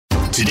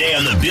Today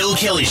on The Bill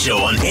Kelly Show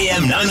on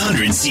AM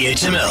 900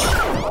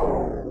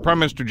 CHML. Prime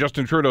Minister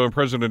Justin Trudeau and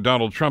President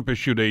Donald Trump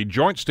issued a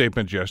joint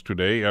statement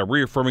yesterday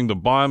reaffirming the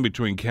bond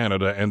between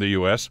Canada and the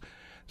U.S.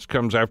 This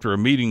comes after a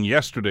meeting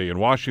yesterday in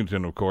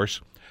Washington, of course.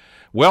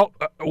 Well,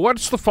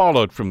 what's the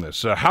fallout from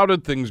this? How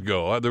did things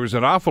go? There was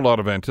an awful lot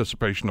of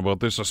anticipation about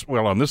this,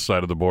 well, on this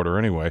side of the border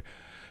anyway.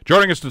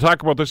 Joining us to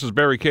talk about this is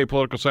Barry Kay,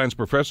 political science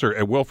professor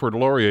at Wilfrid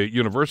Laurier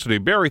University.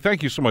 Barry,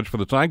 thank you so much for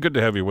the time. Good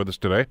to have you with us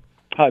today.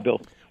 Hi,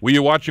 Bill. Were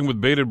you watching with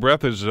bated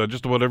breath, as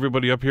just about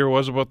everybody up here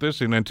was about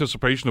this, in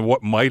anticipation of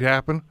what might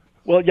happen?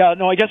 Well, yeah,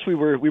 no, I guess we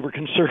were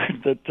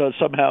concerned that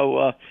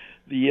somehow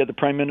the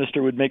Prime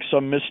Minister would make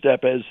some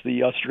misstep, as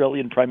the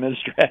Australian Prime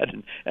Minister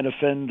had, and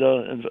offend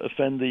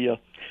the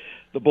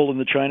bull in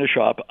the china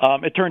shop.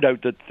 It turned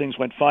out that things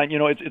went fine. You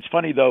know, it's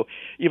funny though.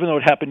 Even though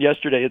it happened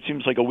yesterday, it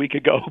seems like a week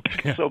ago.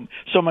 Because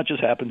so much has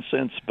happened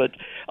since. But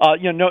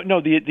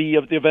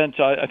the event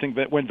I think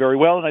went very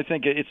well, and I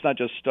think it's not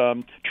just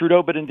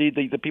Trudeau, but indeed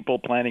the people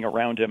planning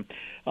around him,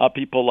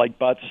 people like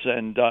Butts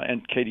and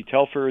Katie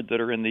Telford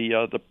that are in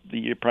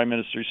the Prime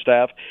Minister's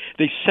staff.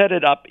 They set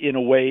it up in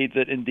a way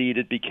that indeed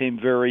it became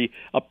very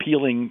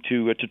appealing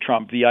to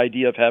Trump. The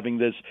idea of having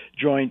this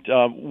joint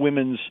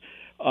women's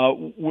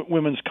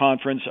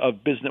conference of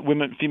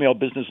female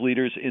business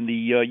leaders in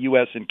the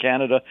U.S. and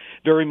Canada.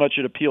 Very much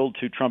it appealed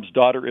to Trump's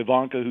daughter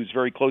Ivanka, who's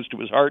very close to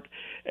his heart,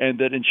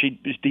 and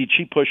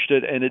she pushed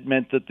it, and it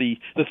meant that the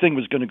thing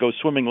was going to go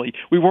swimmingly.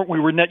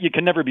 You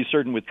can never be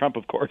certain with Trump,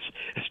 of course,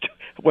 as to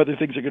whether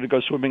things are going to go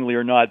swimmingly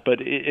or not.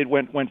 But it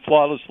went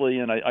flawlessly,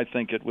 and I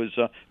think it was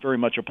very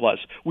much a plus.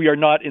 We are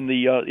not in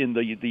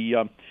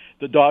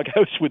the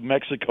doghouse with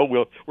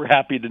Mexico. We're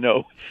happy to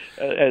know,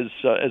 as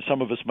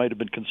some of us might have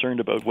been concerned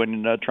about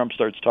when Trump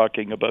starts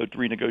talking about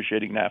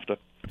renegotiating NAFTA.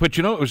 But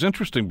you know, it was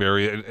interesting,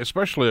 Barry,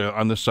 especially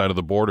on this side of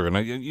the border.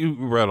 And you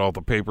read all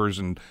the papers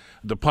and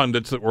the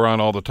pundits that were on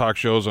all the talk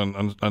shows on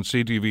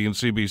CTV and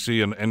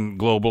CBC and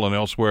Global and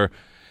elsewhere.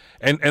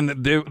 And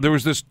there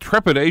was this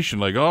trepidation,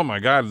 like, oh my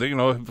God,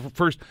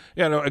 first,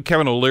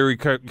 Kevin O'Leary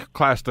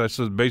classed us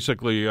as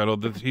basically,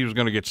 that he was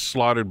going to get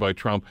slaughtered by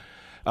Trump.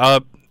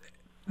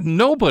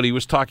 Nobody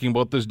was talking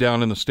about this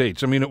down in the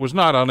States. I mean, it was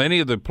not on any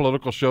of the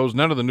political shows.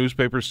 None of the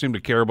newspapers seemed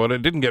to care about it.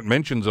 It didn't get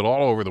mentions at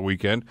all over the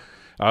weekend.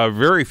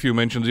 Very few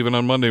mentions even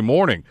on Monday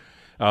morning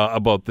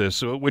about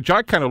this, which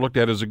I kind of looked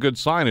at as a good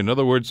sign. In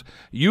other words,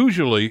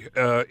 usually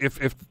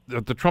if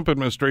the Trump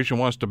administration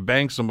wants to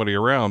bang somebody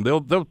around,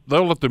 they'll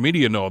let the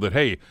media know that,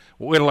 hey,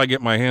 wait till I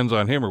get my hands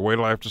on him, or wait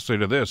till I have to say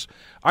to this.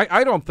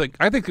 I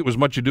think it was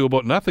much ado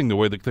about nothing the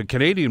way the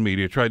Canadian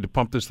media tried to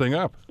pump this thing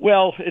up.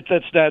 Well,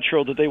 that's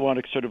natural that they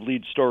want to sort of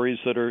lead stories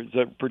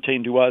that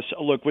pertain to us.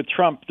 Look, with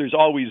Trump, there's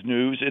always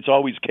news. It's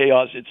always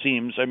chaos, it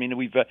seems. I mean,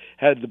 we've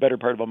had the better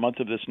part of a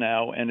month of this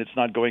now, and it's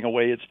not going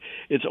away.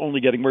 It's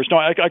only getting worse. No,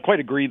 I quite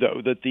agree,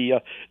 though, that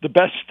the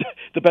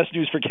best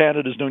news for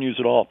Canada is no news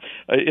at all.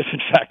 If in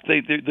fact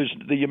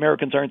the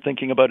Americans aren't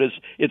thinking about it,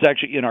 it's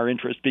actually in our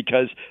interest,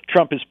 because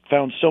Trump has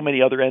found so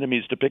many other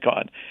enemies to pick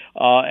on,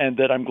 and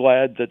that I'm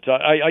glad that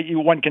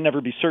one can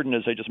never be certain,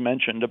 as I just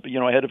mentioned,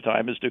 ahead of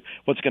time as to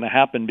what's going to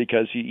happen,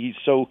 because he's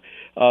so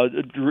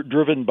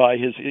driven by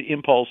his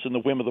impulse and the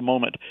whim of the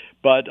moment.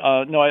 But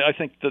no, I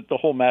think that the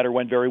whole matter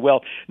went very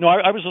well. No,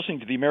 I was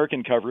listening to the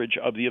American coverage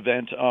of the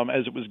event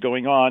as it was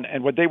going on,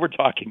 and what they were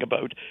talking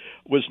about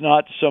was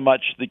not so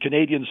much the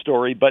Canadian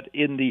story, but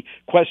in the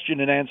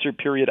question and answer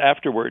period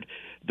afterward,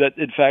 that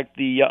in fact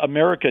the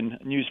American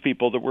news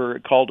people that were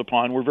called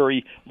upon were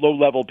very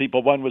low-level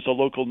people. One was a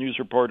local news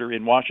reporter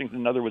in Washington,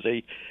 another was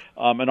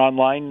an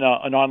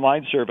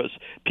online service.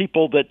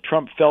 People that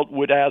Trump felt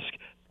would ask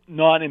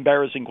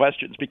non-embarrassing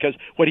questions, because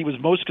what he was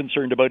most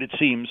concerned about, it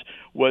seems,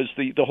 was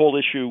the whole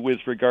issue with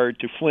regard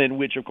to Flynn,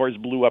 which of course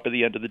blew up at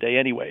the end of the day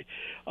anyway.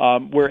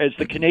 Whereas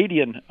the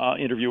Canadian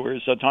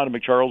interviewers, Tana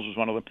McCharles was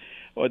one of them,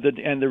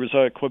 and there was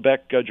a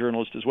Quebec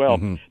journalist as well.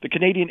 Mm-hmm. The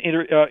Canadian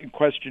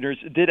questioners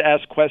did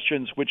ask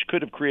questions which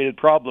could have created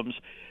problems,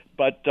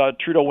 but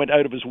Trudeau went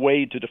out of his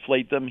way to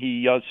deflate them.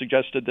 He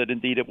suggested that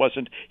indeed it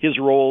wasn't his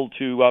role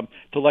to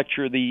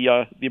lecture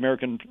the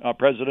American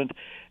president.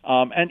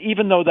 And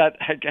even though that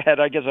had,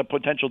 I guess, a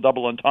potential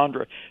double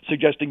entendre,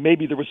 suggesting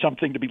maybe there was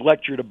something to be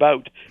lectured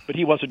about, but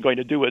he wasn't going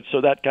to do it.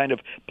 So that kind of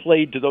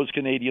played to those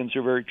Canadians who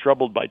are very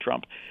troubled by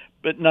Trump.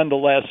 But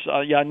nonetheless,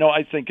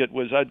 I think it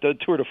was the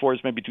tour de force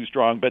may be too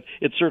strong, but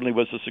it certainly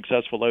was a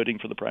successful outing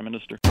for the Prime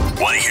Minister.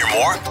 Want to hear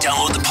more?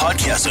 Download the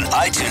podcast on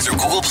iTunes or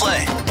Google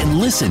Play and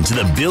listen to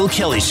The Bill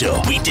Kelly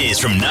Show weekdays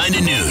from 9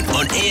 to noon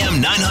on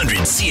AM 900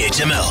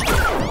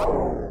 CHML.